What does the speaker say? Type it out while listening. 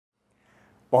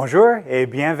Bonjour et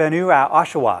bienvenue à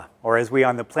Oshawa, or as we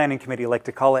on the Planning Committee like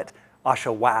to call it,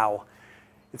 Oshawow.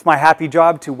 It's my happy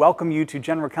job to welcome you to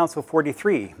General Council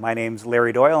 43. My name's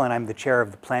Larry Doyle and I'm the chair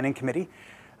of the Planning Committee.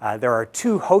 There are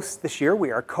two hosts this year.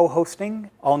 We are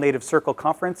co-hosting All Native Circle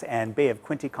Conference and Bay of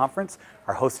Quinte Conference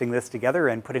are hosting this together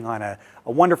and putting on a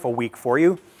wonderful week for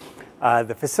you.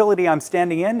 The facility I'm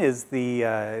standing in is the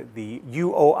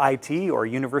UOIT, or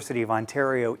University of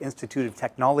Ontario Institute of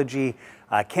Technology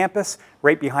campus.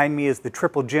 Right behind me is the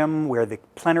triple gym where the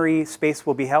plenary space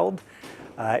will be held.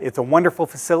 It's a wonderful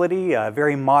facility,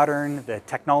 very modern. The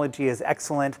technology is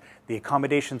excellent. The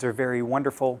accommodations are very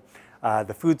wonderful.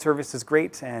 The food service is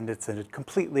great, and it's a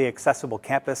completely accessible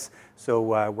campus.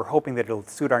 So we're hoping that it'll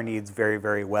suit our needs very,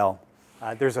 very well.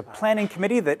 There's a planning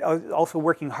committee that is also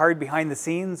working hard behind the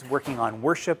scenes, working on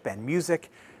worship and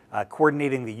music,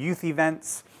 coordinating the youth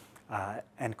events,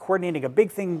 and coordinating a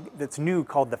big thing that's new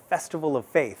called the Festival of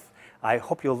Faith. I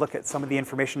hope you'll look at some of the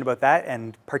information about that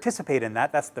and participate in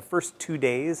that. That's the first 2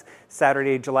 days,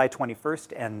 Saturday, July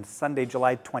 21st and Sunday,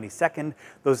 July 22nd.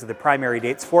 Those are the primary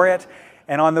dates for it.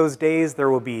 And on those days,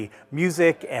 there will be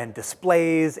music and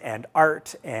displays and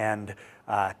art and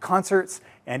concerts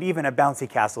and even a bouncy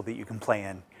castle that you can play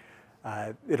in.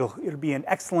 It'll be an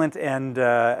excellent and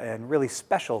really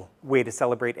special way to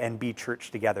celebrate and be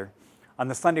church together. On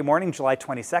the Sunday morning, July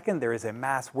 22nd, there is a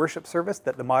mass worship service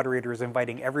that the moderator is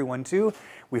inviting everyone to.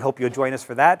 We hope you'll join us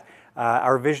for that.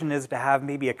 Our vision is to have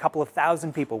maybe a couple of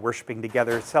thousand people worshiping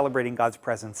together, celebrating God's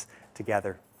presence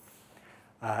together.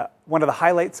 One of the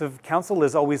highlights of council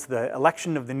is always the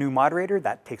election of the new moderator.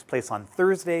 That takes place on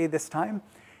Thursday this time,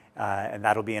 and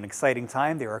that'll be an exciting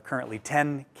time. There are currently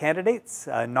 10 candidates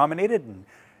nominated, and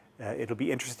it'll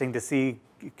be interesting to see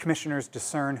commissioners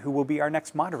discern who will be our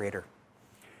next moderator.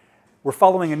 We're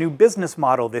following a new business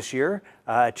model this year,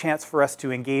 a chance for us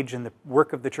to engage in the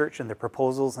work of the church and the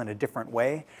proposals in a different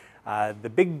way. The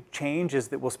big change is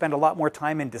that we'll spend a lot more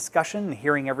time in discussion,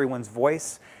 hearing everyone's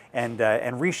voice,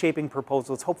 and reshaping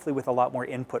proposals, hopefully with a lot more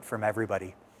input from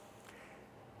everybody.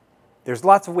 There's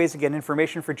lots of ways to get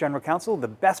information for General Council. The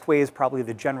best way is probably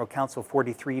the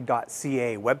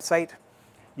generalcouncil43.ca website.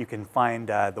 You can find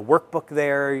the workbook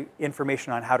there,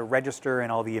 information on how to register,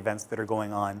 and all the events that are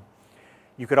going on.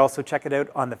 You could also check it out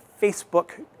on the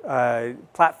Facebook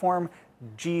platform.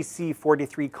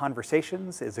 GC43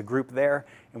 Conversations is a group there,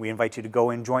 and we invite you to go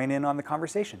and join in on the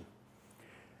conversation.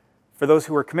 For those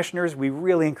who are commissioners, we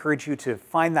really encourage you to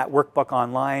find that workbook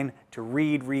online, to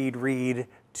read,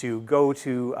 to go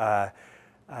to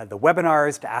the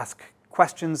webinars, to ask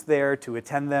questions there, to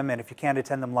attend them, and if you can't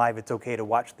attend them live, it's okay to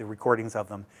watch the recordings of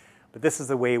them. But this is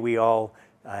the way we all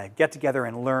get together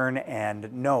and learn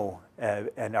and know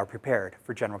and are prepared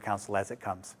for General Council as it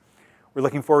comes. We're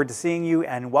looking forward to seeing you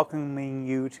and welcoming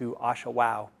you to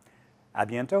Oshawow. A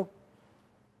bientôt.